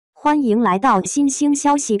欢迎来到新星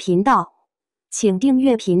消息频道，请订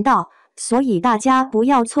阅频道，所以大家不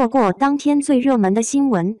要错过当天最热门的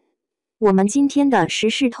新闻。我们今天的时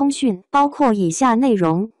事通讯包括以下内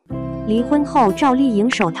容：离婚后赵丽颖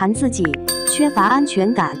首谈自己，缺乏安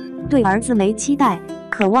全感，对儿子没期待，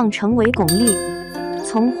渴望成为巩俐。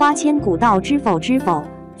从花千骨到知否知否，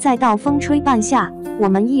再到风吹半夏，我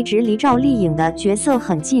们一直离赵丽颖的角色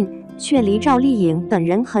很近，却离赵丽颖本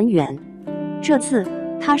人很远。这次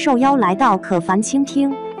她受邀来到可凡倾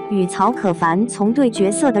听，与曹可凡从对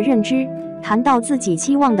角色的认知谈到自己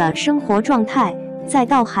期望的生活状态，再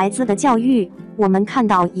到孩子的教育，我们看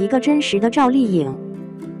到一个真实的赵丽颖。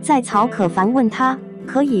在曹可凡问她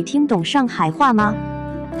可以听懂上海话吗，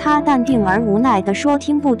她淡定而无奈地说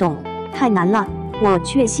听不懂，太难了。我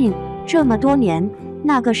确信这么多年，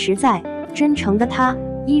那个实在真诚的她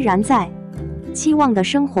依然在。期望的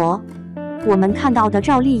生活，我们看到的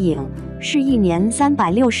赵丽颖是一年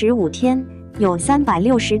365天，有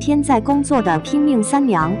360天在工作的拼命三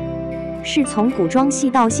娘，是从古装戏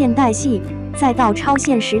到现代戏，再到超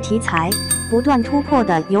现实题材，不断突破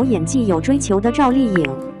的有演技有追求的赵丽颖，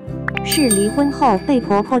是离婚后被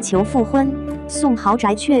婆婆求复婚，送豪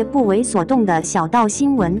宅却不为所动的小道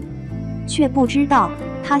新闻，却不知道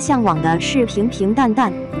她向往的是平平淡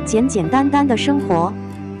淡、简简单单的生活，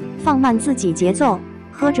放慢自己节奏，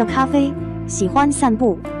喝着咖啡，喜欢散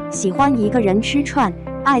步，喜欢一个人吃串，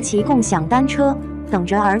爱骑共享单车，等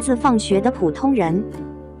着儿子放学的普通人。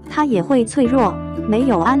他也会脆弱，没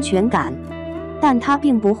有安全感，但他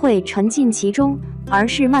并不会沉浸其中，而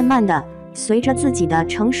是慢慢的随着自己的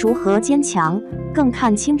成熟和坚强，更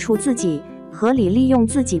看清楚自己，合理利用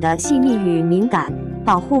自己的细腻与敏感，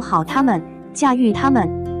保护好他们，驾驭他们。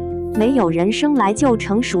没有人生来就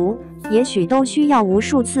成熟，也许都需要无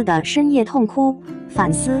数次的深夜痛哭、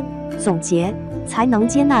反思、总结，才能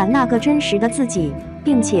接纳那个真实的自己，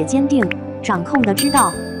并且坚定、掌控地知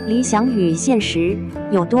道理想与现实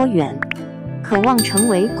有多远。渴望成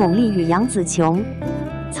为巩俐与杨紫琼。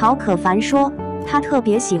曹可凡说，他特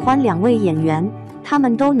别喜欢2位演员，他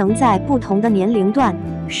们都能在不同的年龄段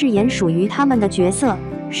饰演属于他们的角色，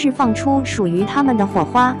释放出属于他们的火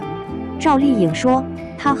花。赵丽颖说，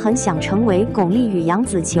她很想成为巩俐与杨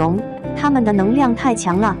紫琼，他们的能量太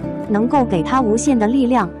强了，能够给她无限的力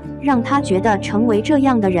量，让她觉得成为这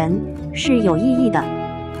样的人是有意义的，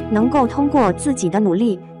能够通过自己的努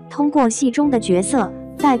力，通过戏中的角色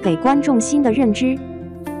带给观众新的认知。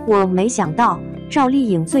我没想到赵丽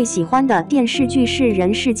颖最喜欢的电视剧是《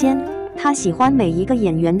人世间》，她喜欢每一个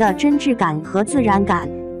演员的真挚感和自然感，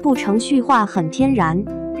不程序化，很天然，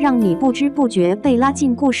让你不知不觉被拉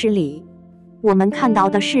进故事里。我们看到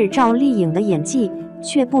的是赵丽颖的演技，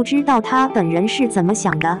却不知道她本人是怎么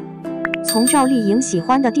想的。从赵丽颖喜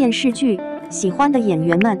欢的电视剧、喜欢的演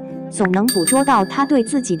员们，总能捕捉到她对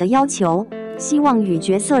自己的要求，希望与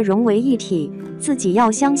角色融为一体，自己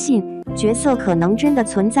要相信角色可能真的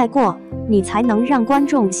存在过，你才能让观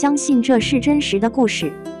众相信这是真实的故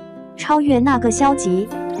事。超越那个消极、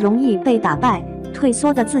容易被打败、退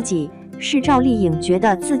缩的自己，是赵丽颖觉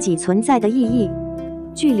得自己存在的意义。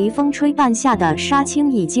距离风吹半夏的杀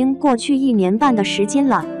青已经过去1年半的时间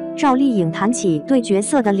了，赵丽颖谈起对角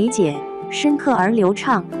色的理解，深刻而流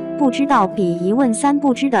畅，不知道比一问三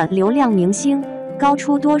不知的流量明星高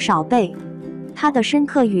出多少倍。她的深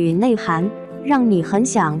刻与内涵，让你很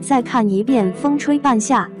想再看一遍风吹半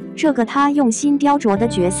夏这个她用心雕琢的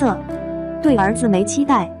角色。对儿子没期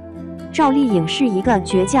待，赵丽颖是一个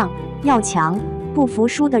倔强、要强、不服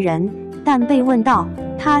输的人，但被问到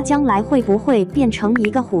她将来会不会变成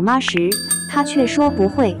一个虎妈时，她却说不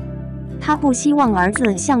会。她不希望儿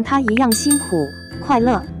子像她一样辛苦、快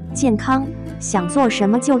乐、健康，想做什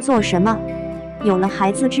么就做什么。有了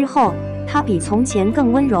孩子之后，她比从前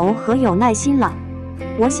更温柔和有耐心了。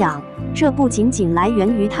我想，这不仅仅来源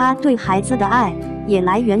于她对孩子的爱，也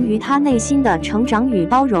来源于她内心的成长与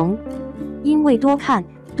包容。因为多看、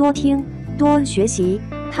多听、多学习，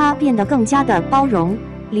她变得更加的包容、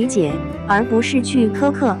理解，而不是去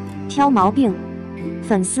苛刻、挑毛病。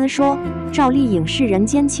粉丝说，赵丽颖是人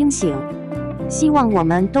间清醒，希望我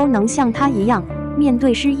们都能像她一样，面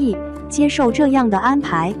对失意，接受这样的安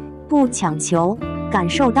排，不强求，感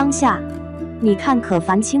受当下。你看可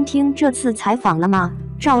凡倾听这次采访了吗？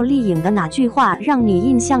赵丽颖的哪句话让你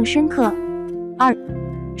印象深刻？2.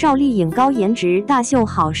 赵丽颖高颜值大秀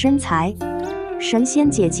好身材，神仙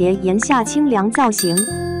姐姐炎夏清凉造型，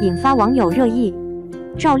引发网友热议。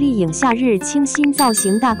赵丽颖夏日清新造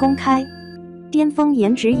型大公开，巅峰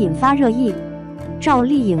颜值引发热议。赵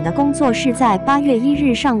丽颖的工作室在8月1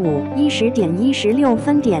日上午10点16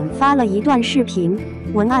分发了一段视频，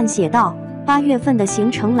文案写道：8月份的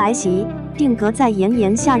行程来袭，定格在炎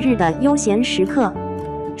炎夏日的悠闲时刻。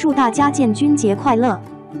祝大家建军节快乐！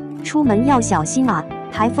出门要小心啊，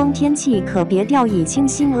台风天气可别掉以轻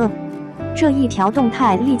心哦。这一条动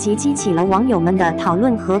态立即激起了网友们的讨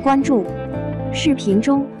论和关注。视频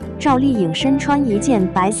中，赵丽颖身穿一件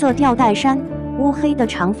白色吊带衫，乌黑的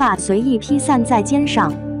长发随意披散在肩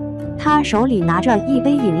上，她手里拿着一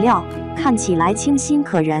杯饮料，看起来清新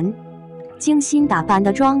可人。精心打扮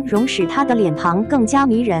的妆容使她的脸庞更加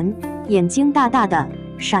迷人，眼睛大大的，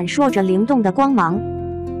闪烁着灵动的光芒。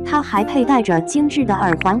她还佩戴着精致的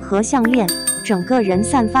耳环和项链，整个人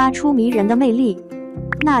散发出迷人的魅力。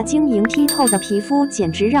那晶莹剔透的皮肤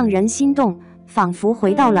简直让人心动，仿佛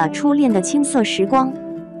回到了初恋的青涩时光。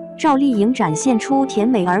赵丽颖展现出甜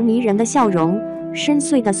美而迷人的笑容，深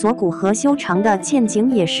邃的锁骨和修长的倩颈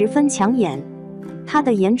也十分抢眼。她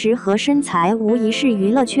的颜值和身材无疑是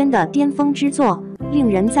娱乐圈的巅峰之作，令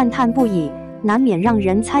人赞叹不已，难免让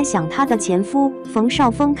人猜想她的前夫冯绍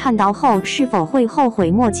峰看到后是否会后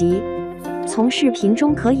悔莫及。从视频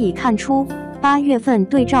中可以看出，8月份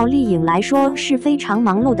对赵丽颖来说是非常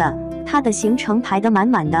忙碌的，她的行程排得满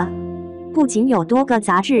满的，不仅有多个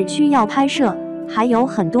杂志需要拍摄，还有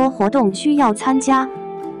很多活动需要参加。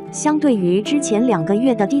相对于之前2个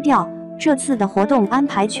月的低调，这次的活动安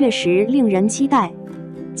排确实令人期待。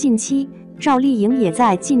近期，赵丽颖也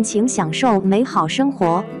在尽情享受美好生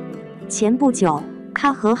活。前不久，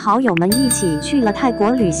她和好友们一起去了泰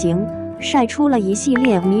国旅行，晒出了一系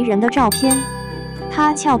列迷人的照片。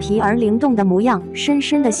她俏皮而灵动的模样深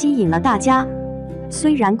深地吸引了大家。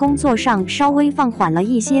虽然工作上稍微放缓了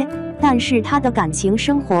一些，但是她的感情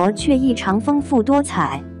生活却异常丰富多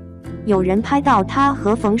彩。有人拍到她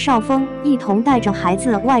和冯绍峰一同带着孩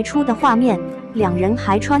子外出的画面，两人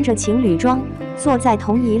还穿着情侣装，坐在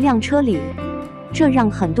同一辆车里，这让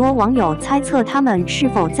很多网友猜测他们是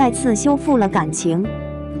否再次修复了感情。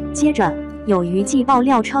接着，有娱记爆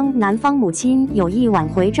料称男方母亲有意挽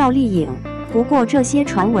回赵丽颖，不过这些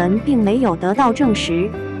传闻并没有得到证实。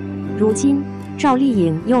如今，赵丽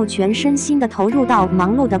颖又全身心地投入到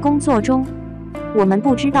忙碌的工作中，我们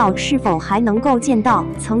不知道是否还能够见到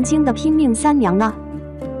曾经的拼命三娘呢？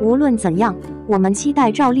无论怎样，我们期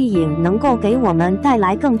待赵丽颖能够给我们带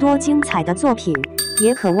来更多精彩的作品，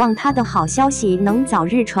也渴望她的好消息能早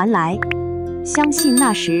日传来。相信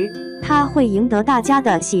那时，她会赢得大家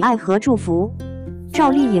的喜爱和祝福。赵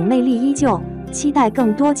丽颖魅力依旧，期待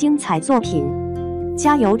更多精彩作品。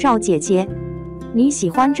加油，赵姐姐！你喜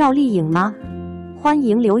欢赵丽颖吗？欢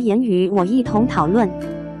迎留言与我一同讨论。